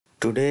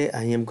Today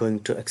I am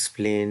going to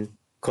explain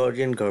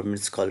Korean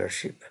government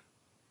scholarship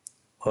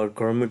or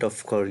Government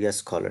of Korea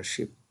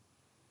scholarship.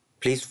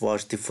 Please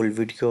watch the full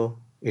video.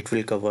 It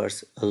will cover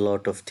a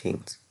lot of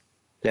things.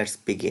 Let's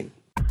begin.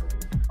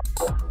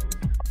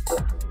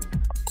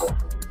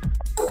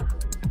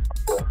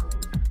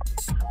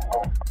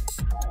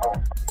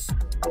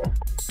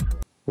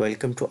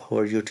 Welcome to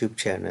our YouTube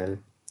channel,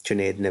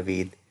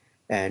 Junaidnaveed,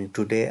 and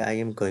today I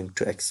am going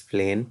to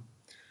explain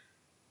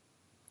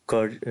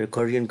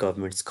Korean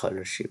government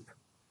scholarship.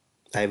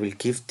 I will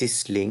give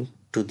this link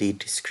to the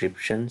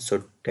description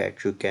so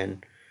that you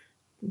can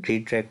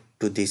redirect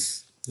to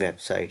this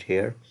website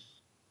here.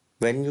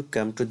 When you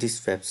come to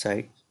this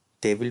website,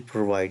 they will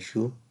provide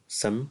you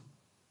some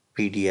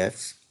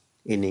PDFs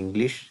in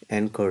English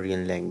and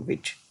Korean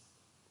language.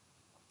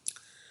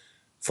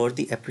 For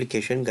the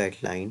application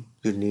guideline,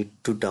 you need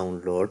to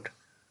download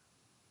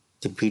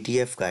the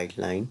PDF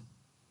guideline.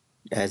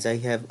 As I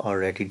have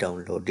already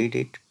downloaded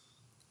it,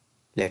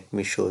 let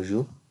me show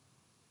you.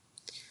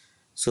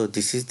 So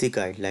this is the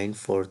guideline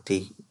for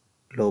the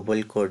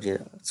Global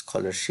Korea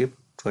Scholarship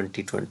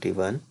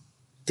 2021.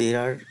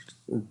 There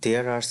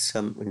are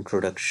some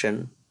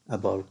introduction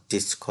about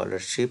this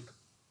scholarship,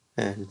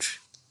 and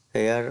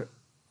here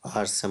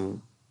are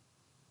some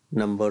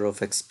number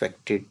of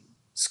expected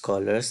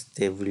scholars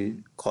they will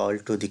call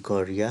to the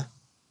Korea,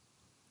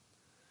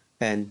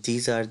 and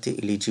these are the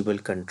eligible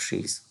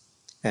countries,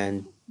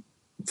 and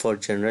for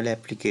general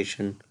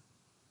application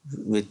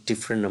with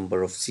different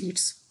number of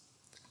seats.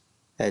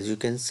 As you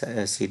can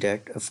see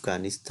that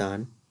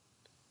Afghanistan,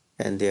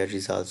 and there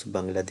is also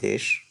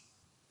Bangladesh,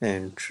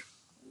 and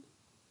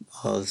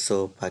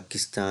also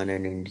Pakistan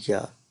and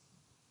India.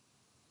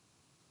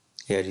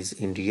 Here is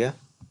India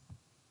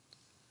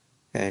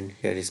and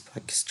here is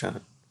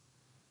Pakistan.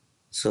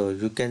 So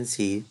you can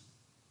see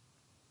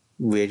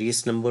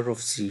various number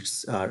of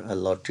seats are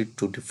allotted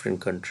to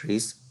different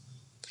countries,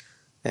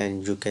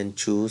 and you can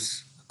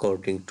choose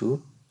according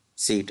to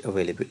seat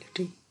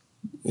availability.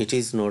 It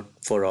is not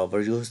for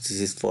our use,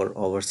 this is for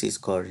overseas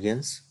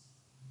Koreans,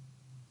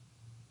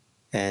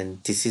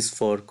 and this is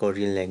for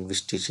Korean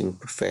language teaching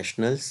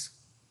professionals.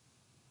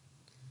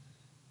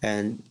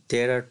 And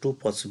there are two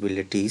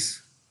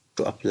possibilities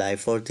to apply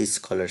for this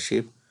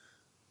scholarship.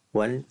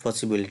 One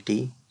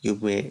possibility, you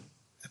may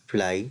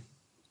apply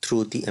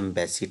through the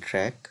embassy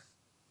track,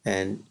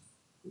 and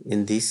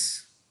in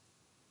this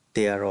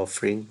they are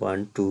offering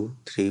 1, 2,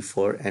 3,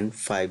 4 and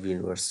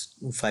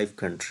 5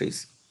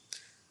 countries,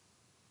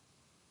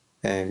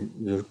 and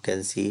you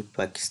can see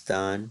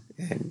Pakistan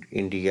and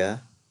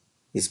India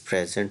is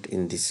present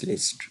in this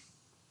list.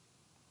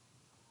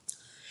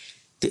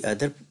 The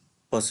other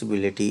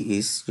possibility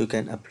is you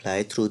can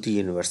apply through the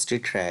university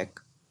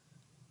track,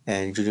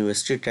 and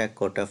university track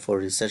quota for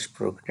research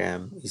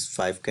program is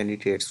 5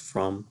 candidates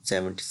from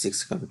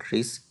 76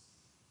 countries,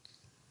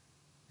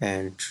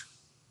 and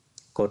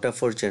quota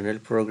for general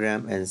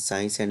program and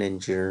science and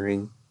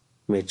engineering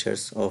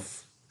majors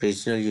of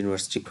regional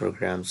university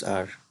programs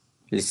are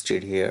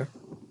listed here.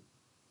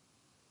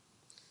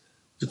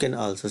 You can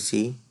also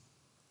see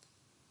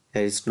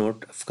here is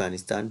not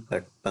Afghanistan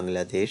but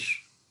Bangladesh,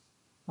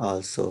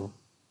 also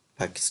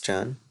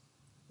Pakistan,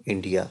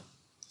 India.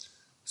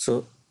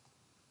 So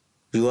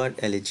you are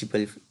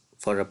eligible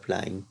for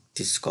applying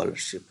this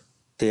scholarship.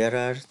 There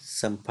are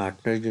some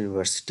partner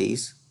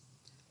universities.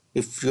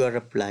 If you are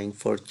applying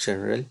for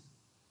general,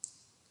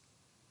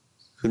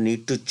 you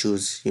need to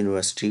choose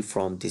university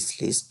from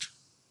this list,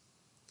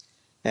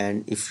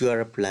 and if you are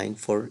applying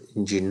for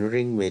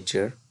engineering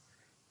major,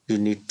 you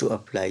need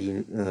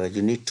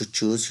to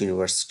choose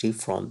university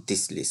from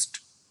this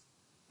list.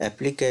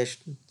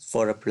 Application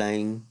for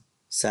applying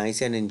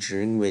science and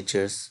engineering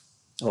majors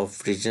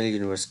of regional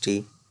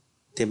university,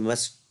 they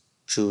must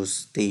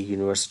choose the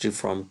university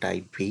from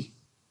type B,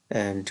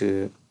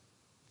 and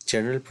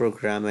general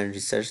program and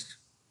research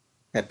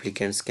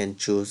applicants can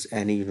choose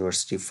any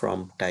university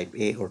from type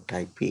A or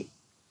type B.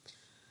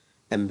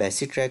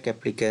 Embassy track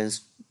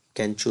applicants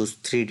can choose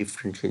 3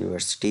 different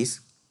universities.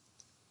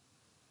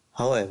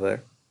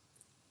 However,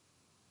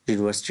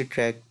 university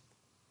track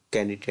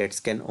candidates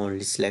can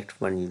only select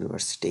one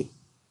university.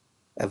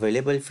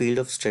 Available field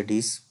of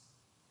studies,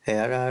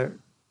 here are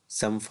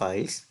some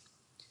files,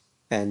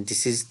 and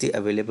this is the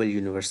available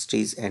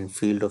universities and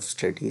field of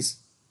studies.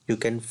 You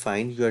can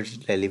find your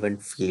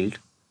relevant field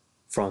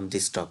from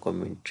this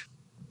document.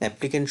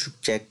 Applicant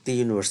should check the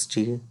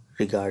university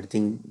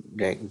regarding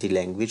the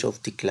language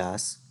of the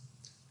class.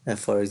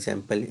 For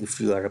example,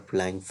 if you are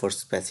applying for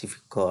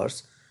specific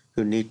course,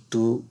 you need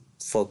to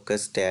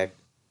focus that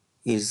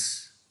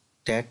is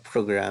that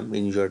program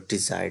in your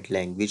desired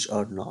language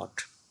or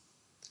not.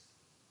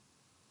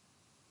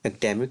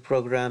 Academic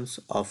programs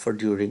offered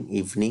during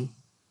evening,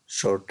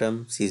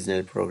 short-term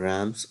seasonal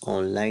programs,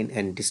 online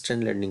and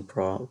distant learning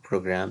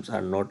programs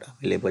are not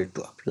available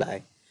to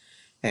apply,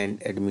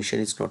 and admission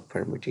is not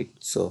permitted.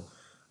 So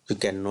you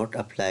cannot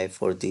apply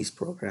for these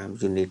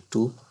programs. You need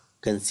to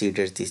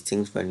consider these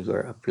things when you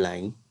are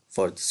applying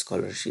for the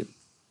scholarship.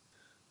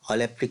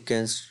 All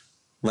applicants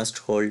must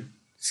hold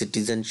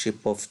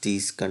citizenship of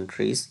these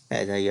countries,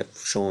 as I have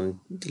shown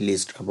the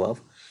list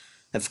above.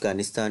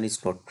 Afghanistan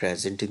is not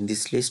present in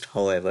this list.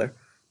 However,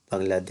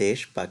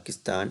 Bangladesh,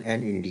 Pakistan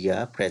and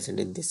India are present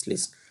in this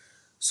list.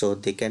 So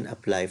they can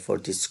apply for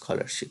this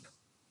scholarship.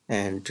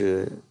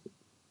 And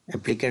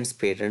applicants'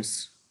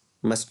 parents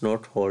must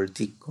not hold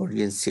the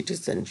Korean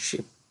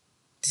citizenship.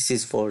 This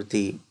is for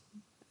the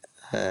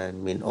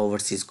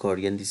overseas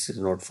Korean. This is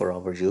not for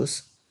our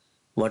use.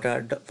 What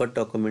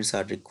documents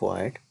are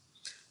required?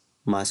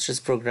 Master's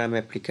program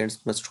applicants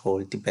must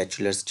hold the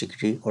bachelor's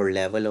degree or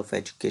level of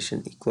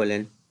education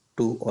equivalent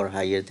to or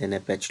higher than a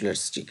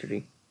bachelor's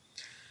degree.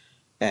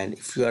 And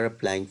if you are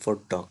applying for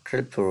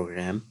doctoral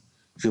program,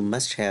 you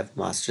must have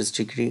master's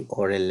degree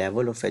or a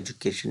level of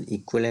education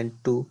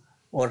equivalent to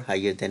or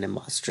higher than a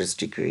master's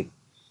degree.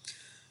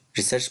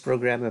 Research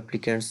program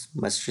applicants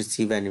must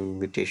receive an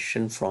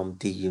invitation from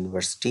the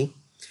university,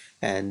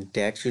 and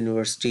that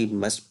university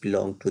must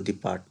belong to the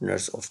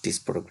partners of this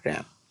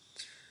program.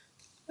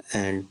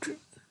 And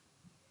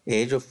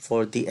age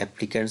for the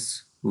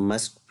applicants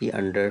must be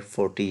under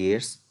 40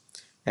 years.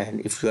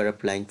 And if you are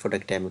applying for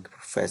academic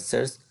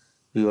professors,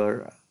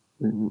 your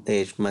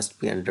age must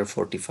be under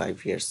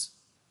 45 years.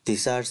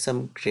 These are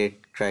some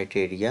great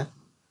criteria.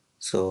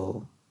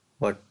 So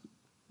what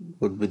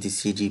would be the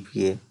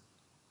CGPA?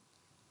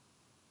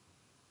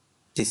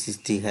 This is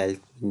the health.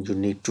 You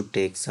need to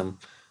take some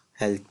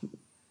health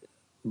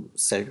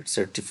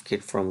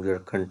certificate from your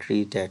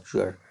country that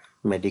you are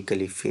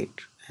medically fit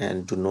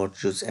and do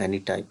not use any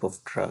type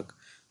of drug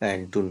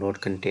and do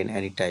not contain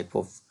any type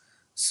of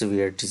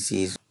severe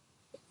disease.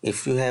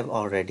 If you have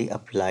already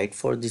applied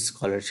for this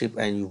scholarship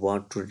and you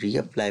want to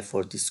reapply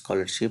for this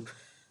scholarship,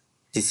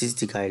 this is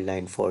the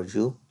guideline for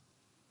you.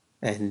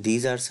 And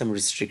these are some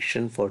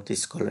restrictions for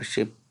this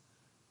scholarship.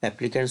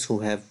 Applicants who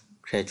have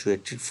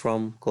graduated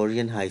from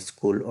Korean high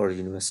school or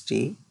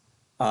university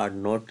are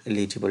not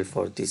eligible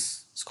for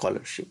this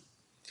scholarship.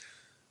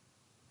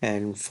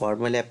 And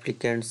formal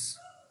applicants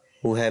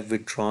who have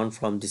withdrawn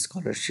from the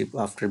scholarship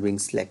after being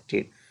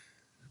selected,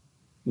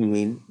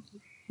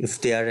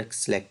 if they are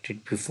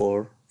selected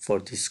before for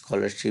this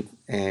scholarship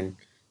and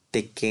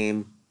they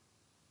came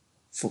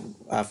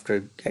after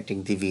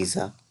getting the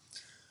visa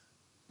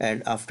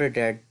and after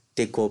that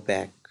they go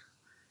back,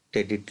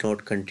 they did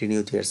not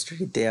continue their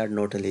study, they are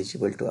not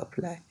eligible to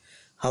apply.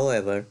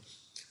 However,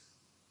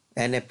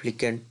 an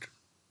applicant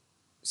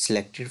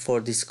selected for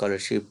this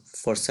scholarship,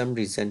 for some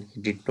reason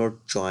he did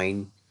not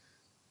join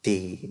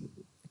the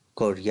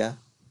Korea,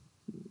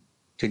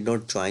 did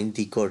not join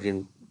the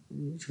Korean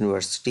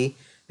university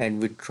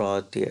and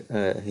withdraw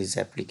his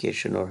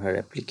application or her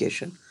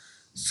application.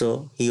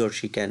 So he or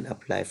she can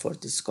apply for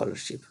this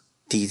scholarship.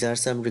 These are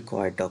some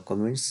required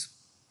documents: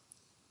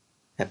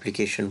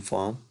 application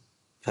form,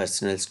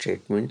 personal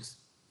statements,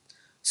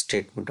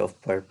 statement of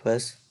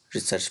purpose,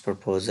 research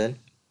proposal.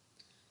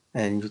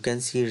 And you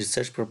can see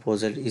research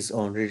proposal is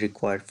only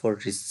required for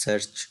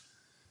research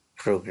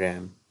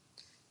program,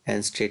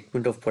 and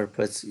statement of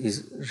purpose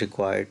is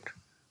required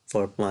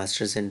for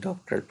master's and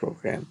doctoral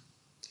program.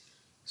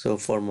 So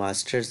for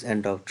master's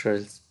and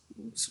doctoral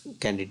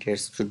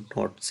candidates should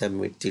not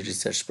submit the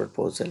research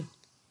proposal.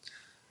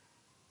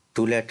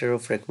 2 letter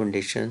of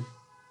recommendation,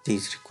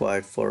 these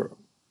required for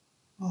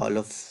all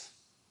of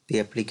the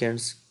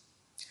applicants.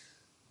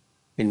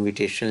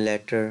 Invitation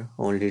letter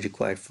only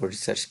required for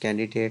research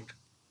candidate.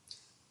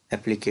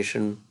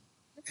 Applicant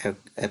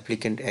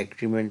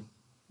agreement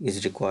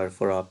is required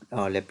for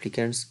all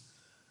applicants.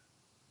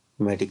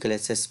 Medical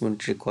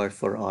assessment required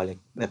for all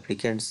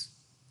applicants.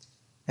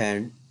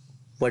 And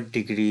what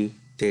degree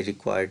they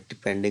require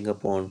depending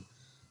upon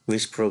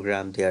which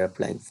program they are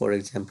applying. For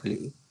example,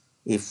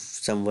 if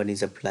someone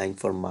is applying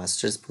for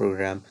master's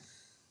program,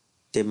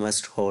 they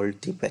must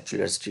hold the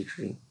bachelor's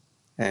degree,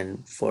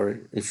 and for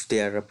if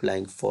they are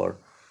applying for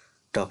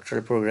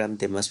doctoral program,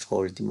 they must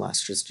hold the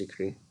master's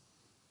degree.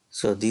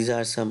 So these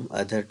are some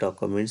other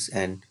documents,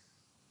 and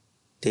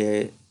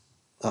they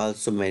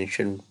also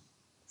mention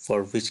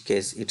for which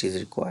case it is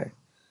required.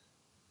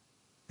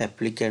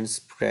 Applicant's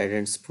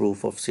parents'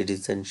 proof of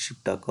citizenship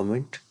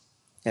document,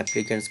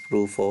 applicant's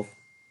proof of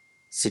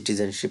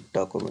citizenship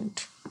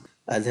document.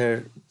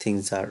 Other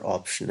things are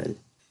optional,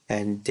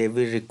 and they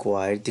will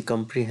require the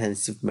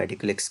comprehensive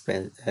medical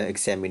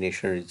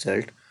examination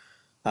result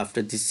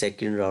after the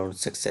second round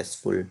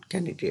successful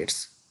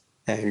candidates.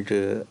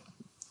 And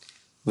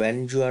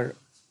when you are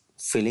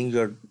filling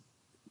your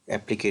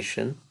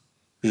application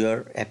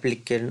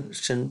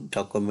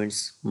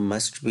documents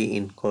must be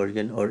in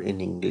Korean or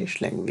in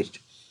English language.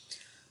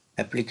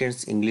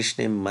 Applicant's English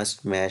name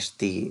must match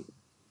the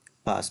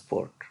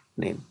passport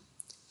name.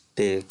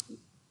 They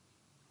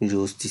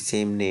use the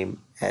same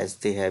name as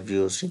they have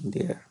used in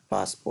their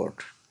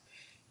passport.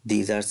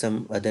 These are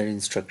some other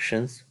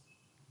instructions,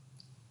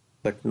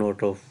 but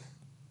note of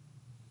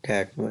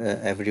that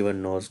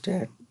everyone knows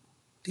that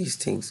these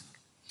things.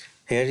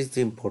 Here is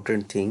the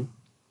important thing.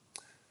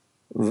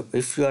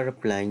 If you are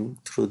applying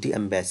through the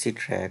embassy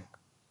track,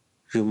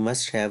 you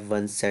must have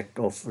one set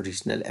of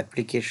original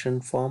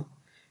application form,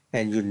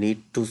 and you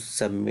need to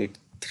submit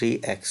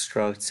 3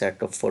 extra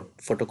set of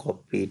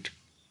photocopied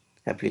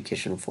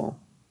application form.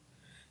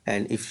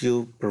 And if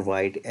you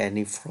provide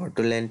any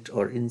fraudulent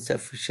or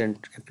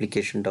insufficient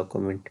application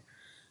document,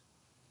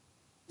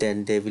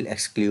 then they will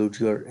exclude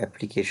your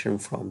application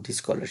from the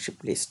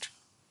scholarship list.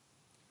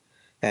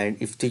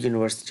 And if the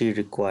university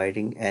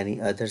requiring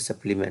any other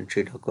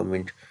supplementary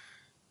document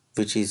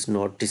which is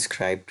not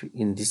described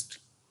in this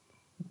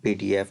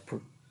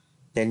PDF,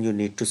 then you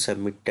need to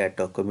submit that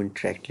document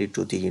directly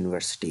to the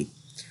university,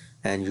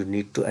 and you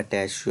need to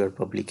attach your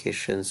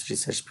publications,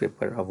 research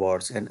paper,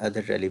 awards, and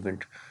other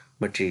relevant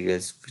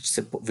materials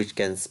which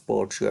can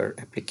support your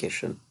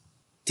application.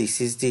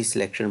 This is the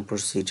selection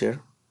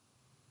procedure.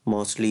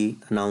 Mostly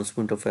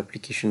announcement of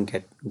application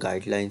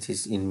guidelines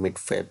is in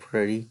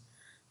mid-February,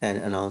 and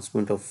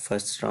announcement of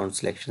first round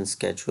selection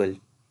schedule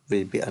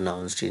will be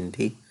announced in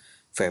the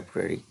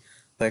February.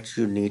 But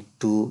you need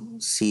to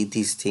see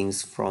these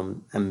things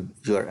from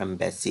your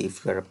embassy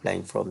if you are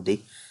applying from the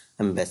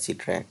embassy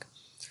track.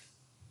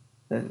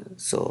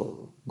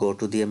 So go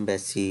to the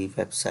embassy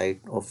website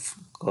of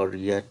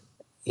Korea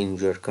in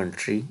your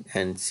country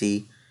and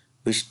see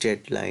which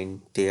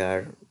deadline they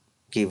are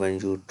given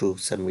you to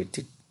submit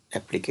the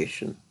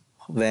application.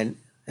 When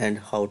and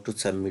how to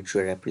submit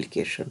your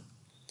application.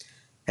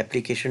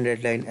 Application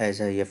deadline,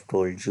 as I have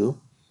told you,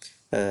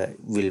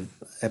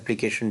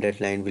 application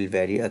deadline will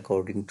vary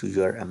according to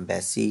your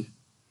embassy.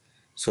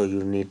 So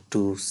you need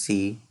to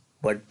see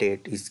what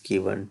date is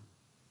given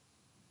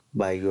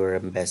by your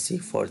embassy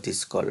for this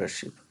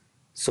scholarship.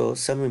 So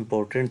some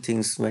important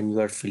things when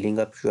you are filling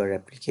up your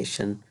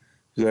application,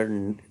 your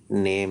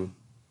name,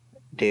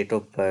 date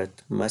of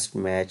birth must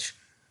match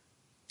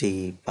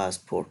the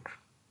passport,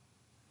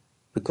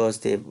 because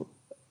the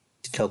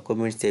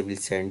documents they will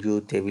send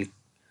you, they will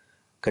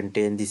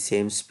contain the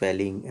same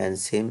spelling and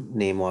same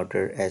name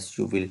order as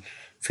you will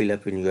fill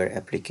up in your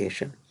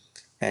application,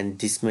 and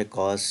this may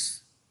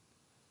cause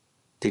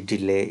the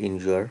delay in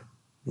your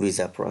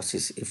visa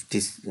process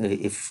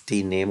if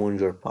the name on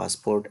your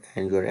passport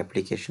and your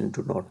application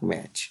do not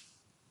match.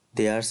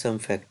 There are some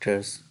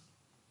factors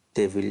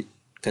they will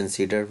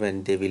consider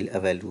when they will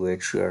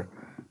evaluate your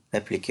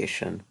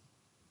application,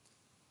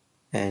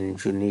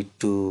 and you need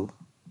to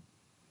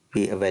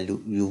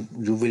you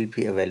will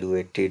be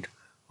evaluated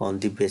on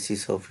the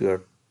basis of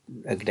your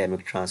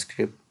academic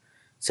transcript,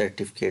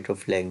 certificate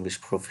of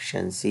language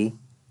proficiency,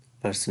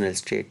 personal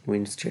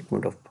statement,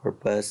 statement of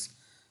purpose,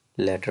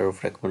 letter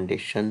of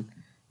recommendation,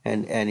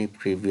 and any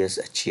previous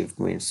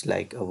achievements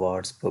like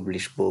awards,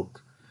 published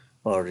book,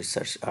 or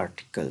research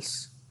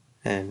articles.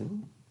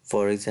 And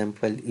for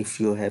example, if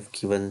you have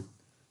given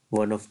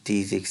one of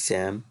these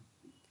exams,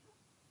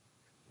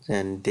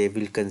 then they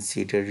will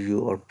consider you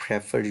or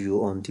prefer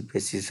you on the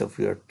basis of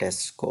your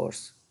test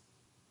scores.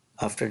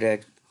 After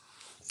that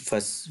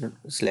first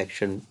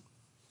selection,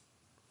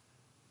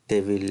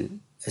 they will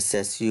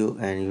assess you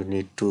and you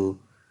need to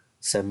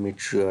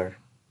submit your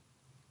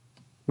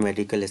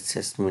medical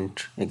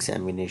assessment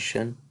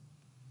examination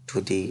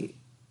to the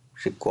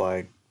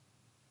required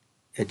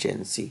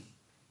agency.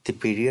 The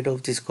period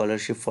of the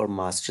scholarship for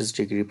master's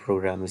degree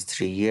program is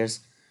 3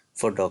 years,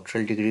 for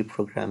doctoral degree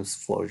programs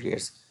 4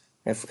 years,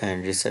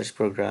 and research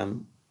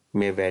program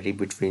may vary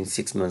between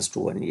 6 months to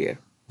 1 year.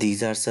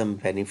 These are some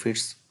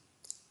benefits.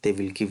 They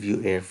will give you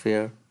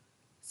airfare,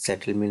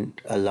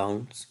 settlement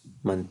allowance,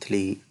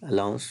 monthly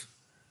allowance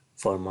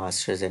for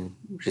masters and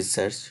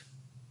research,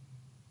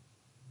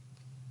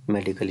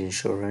 medical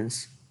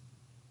insurance,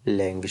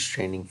 language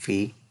training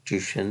fee,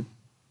 tuition,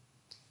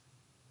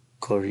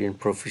 Korean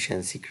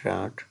proficiency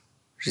grant,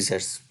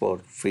 research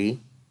support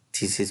fee,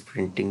 thesis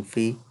printing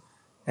fee,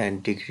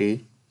 and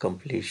degree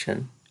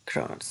completion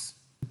grants.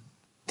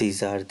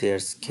 These are their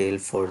scale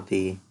for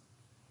the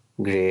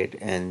grade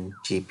and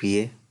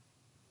GPA.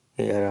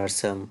 Here are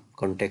some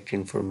contact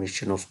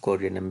information of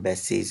Korean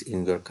embassies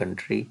in your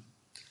country.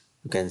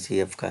 You can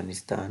see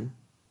Afghanistan,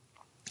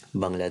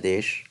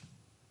 Bangladesh,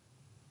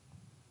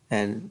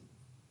 and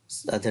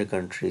other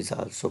countries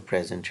also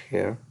present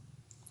here.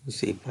 You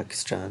see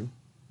Pakistan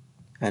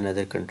and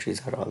other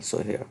countries are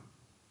also here.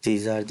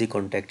 These are the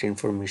contact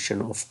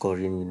information of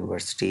Korean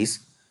universities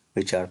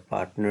which are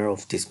partner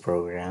of this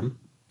program.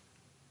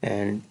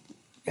 And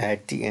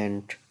at the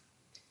end,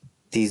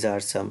 these are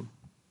some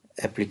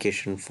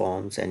application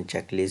forms and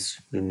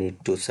checklists you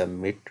need to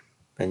submit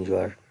when you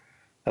are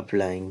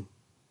applying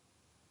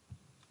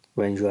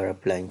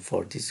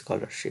for this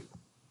scholarship.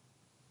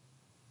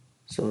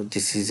 So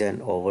this is an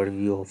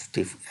overview of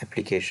the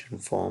application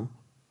form.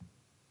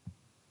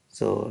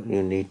 So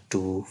you need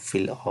to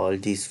fill all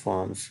these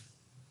forms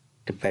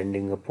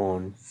depending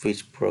upon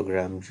which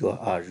program you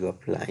are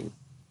applying.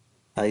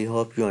 I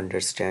hope you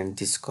understand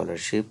this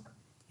scholarship.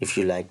 If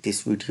you like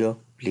this video,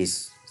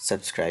 please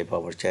subscribe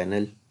our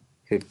channel,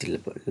 hit the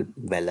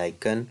bell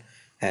icon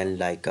and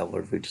like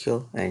our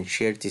video and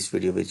share this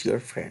video with your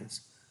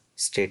friends.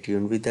 Stay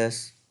tuned with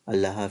us.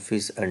 Allah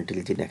Hafiz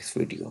until the next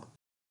video.